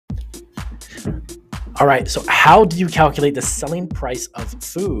All right, so how do you calculate the selling price of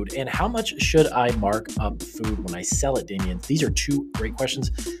food and how much should I mark up food when I sell it, Damien? These are two great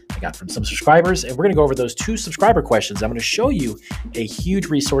questions I got from some subscribers, and we're going to go over those two subscriber questions. I'm going to show you a huge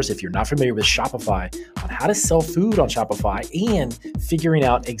resource if you're not familiar with Shopify on how to sell food on Shopify and figuring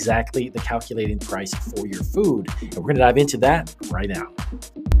out exactly the calculating price for your food. And we're going to dive into that right now.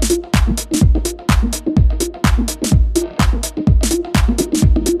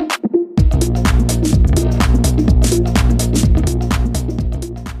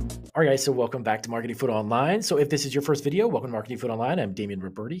 All right, guys, so welcome back to Marketing Food Online. So if this is your first video, welcome to Marketing Food Online. I'm Damien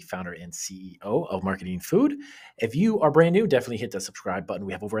Roberti, founder and CEO of Marketing Food. If you are brand new, definitely hit the subscribe button.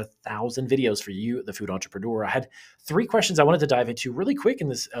 We have over 1,000 videos for you, the food entrepreneur. I had three questions I wanted to dive into really quick in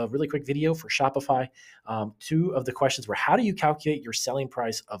this really quick video for Shopify. Two of the questions were, how do you calculate your selling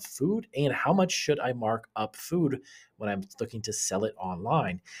price of food? And how much should I mark up food when I'm looking to sell it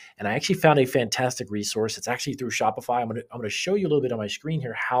online? And I actually found a fantastic resource. It's actually through Shopify. I'm going to show you a little bit on my screen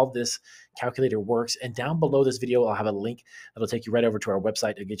here how this calculator works. And down below this video, I'll have a link that'll take you right over to our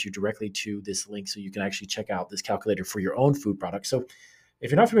website to get you directly to this link so you can actually check out this calculator for your own food product. So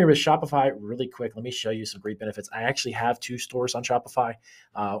if you're not familiar with Shopify, really quick, let me show you some great benefits. I actually have two stores on Shopify,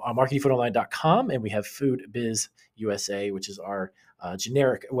 on marketingfoodonline.com, and we have Food Biz USA, which is our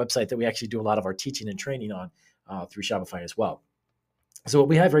generic website that we actually do a lot of our teaching and training on through Shopify as well. So what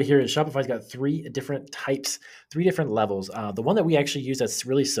we have right here is Shopify's got three different types, three different levels. The one that we actually use that's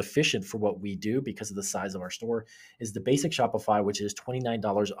really sufficient for what we do because of the size of our store is the basic Shopify, which is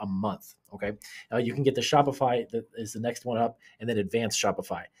 $29 a month. Okay. You can get the Shopify that is the next one up, and then advanced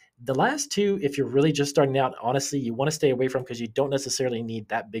Shopify. The last two, if you're really just starting out, honestly, you want to stay away from because you don't necessarily need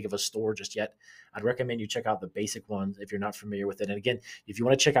that big of a store just yet. I'd recommend you check out the basic ones if you're not familiar with it. And again, if you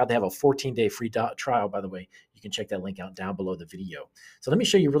want to check out, they have a 14-day free trial, by the way. You can check that link out down below the video. So let me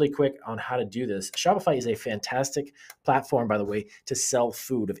show you really quick on how to do this. Shopify is a fantastic platform, by the way, to sell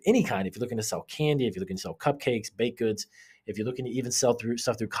food of any kind. If you're looking to sell candy, if you're looking to sell cupcakes, baked goods, if you're looking to even sell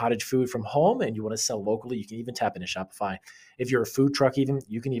stuff through cottage food from home and you want to sell locally, you can even tap into Shopify. If you're a food truck even,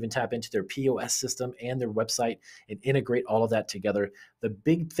 you can even tap into their POS system and their website and integrate all of that together. The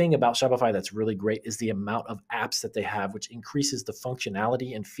big thing about Shopify that's really great is the amount of apps that they have, which increases the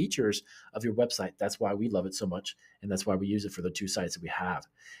functionality and features of your website. That's why we love it so much, and that's why we use it for the two sites that we have.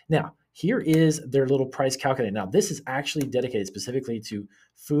 Now, here is their little price calculator. Now, this is actually dedicated specifically to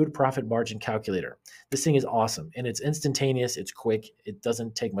food profit margin calculator. This thing is awesome, and it's instantaneous. It's quick. It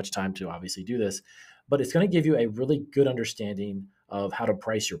doesn't take much time to obviously do this, but it's going to give you a really good understanding of how to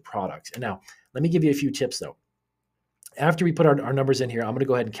price your products. And now, let me give you a few tips, though. After we put our numbers in here, I'm going to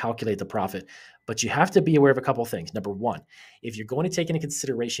go ahead and calculate the profit, but you have to be aware of a couple of things. Number one, if you're going to take into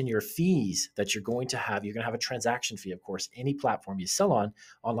consideration your fees that you're going to have a transaction fee. Of course, any platform you sell on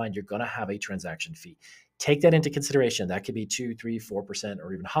online, you're going to have a transaction fee. Take that into consideration. That could be 2, 3, 4%,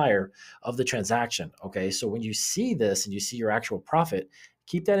 or even higher of the transaction. Okay. So when you see this and you see your actual profit,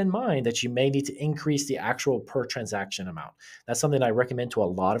 keep that in mind that you may need to increase the actual per transaction amount. That's something I recommend to a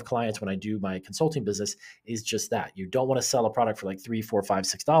lot of clients when I do my consulting business is just that. You don't want to sell a product for like $3, $4,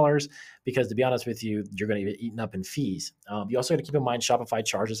 $5, $6 because, to be honest with you, you're going to get eaten up in fees. You also got to keep in mind Shopify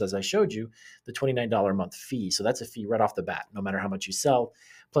charges, as I showed you, the $29 a month fee. So that's a fee right off the bat, no matter how much you sell,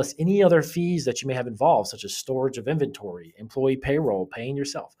 plus any other fees that you may have involved, such as storage of inventory, employee payroll, paying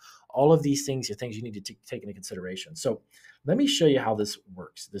yourself. All of these things are things you need to take into consideration. So let me show you how this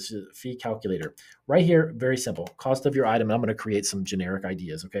works. This is a fee calculator. Right here, very simple. Cost of your item. I'm going to create some generic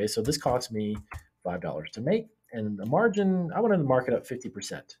ideas, okay? So this cost me $5 to make, and the margin, I want to mark it up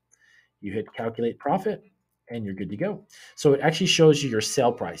 50%. You hit calculate profit, and you're good to go. So it actually shows you your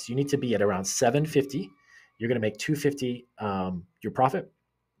sale price. You need to be at around $7.50. You're going to make $2.50 your profit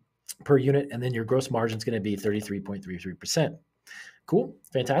per unit, and then your gross margin is going to be 33.33%. Cool.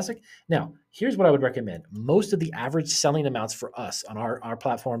 Fantastic. Now, here's what I would recommend. Most of the average selling amounts for us on our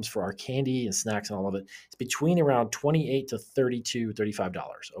platforms for our candy and snacks and all of it is between around $28 to $32, $35.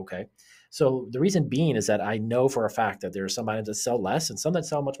 Okay. So the reason being is that I know for a fact that there are some items that sell less and some that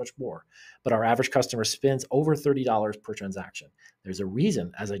sell much, much more. But our average customer spends over $30 per transaction. There's a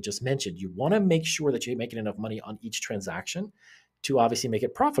reason, as I just mentioned, you want to make sure that you're making enough money on each transaction to obviously make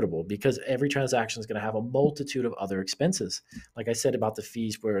it profitable, because every transaction is going to have a multitude of other expenses. Like I said about the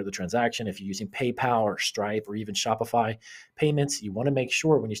fees for the transaction, if you're using PayPal or Stripe or even Shopify payments, you want to make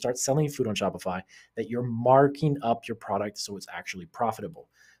sure when you start selling food on Shopify that you're marking up your product so it's actually profitable.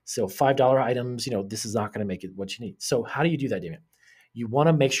 So $5 items, this is not going to make it what you need. So how do you do that, Damien? You want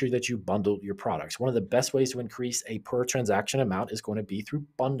to make sure that you bundle your products. One of the best ways to increase a per transaction amount is going to be through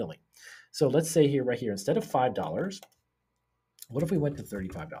bundling. So let's say right here, instead of $5, what if we went to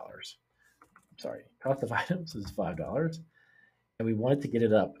 $35? sorry, cost of items is $5, and we wanted to get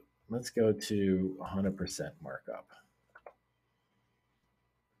it up. Let's go to 100% markup.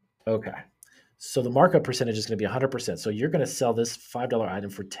 Okay. So the markup percentage is going to be 100%. So you're going to sell this $5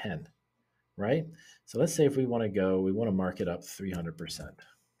 item for 10, right? So let's say if we want to mark it up 300%.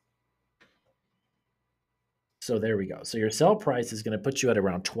 So there we go. So your sell price is going to put you at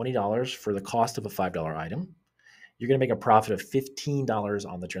around $20 for the cost of a $5 item. You're going to make a profit of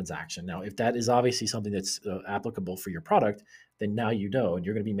 $15 on the transaction. Now, if that is obviously something that's applicable for your product, then now you know, and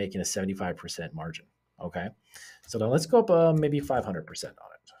you're going to be making a 75% margin. Okay. So now let's go up maybe 500% on it.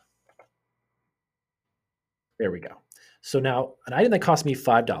 There we go. So now an item that cost me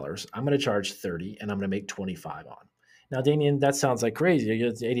 $5, I'm going to charge 30 and I'm going to make 25 on. Now, Damien, that sounds like crazy.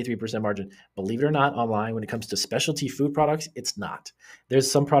 It's 83% margin. Believe it or not, online, when it comes to specialty food products, it's not. There's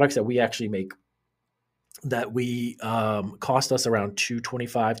some products that we actually make that we cost us around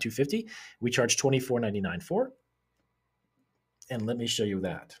 $225, $250. We charge $24.99 for. And let me show you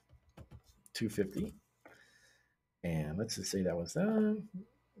that. $250. And let's just say that was that.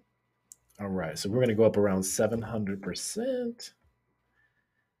 All right. So we're going to go up around 700%.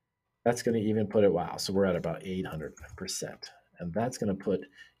 That's going to even put it, wow. So we're at about 800%. And that's going to put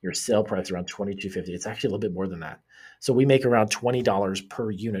your sale price around $22.50. It's actually a little bit more than that. So we make around $20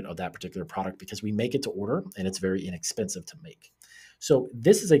 per unit of that particular product because we make it to order and it's very inexpensive to make. So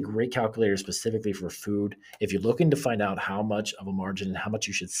this is a great calculator specifically for food. If you're looking to find out how much of a margin and how much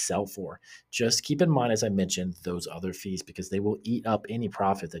you should sell for, just keep in mind, as I mentioned, those other fees because they will eat up any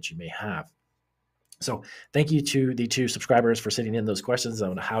profit that you may have. So thank you to the 2 subscribers for sending in those questions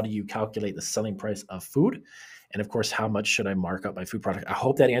on how do you calculate the selling price of food? And of course, how much should I mark up my food product? I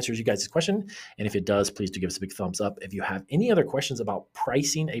hope that answers you guys' question. And if it does, please do give us a big thumbs up. If you have any other questions about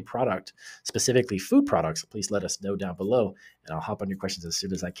pricing a product, specifically food products, please let us know down below and I'll hop on your questions as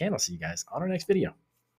soon as I can. I'll see you guys on our next video.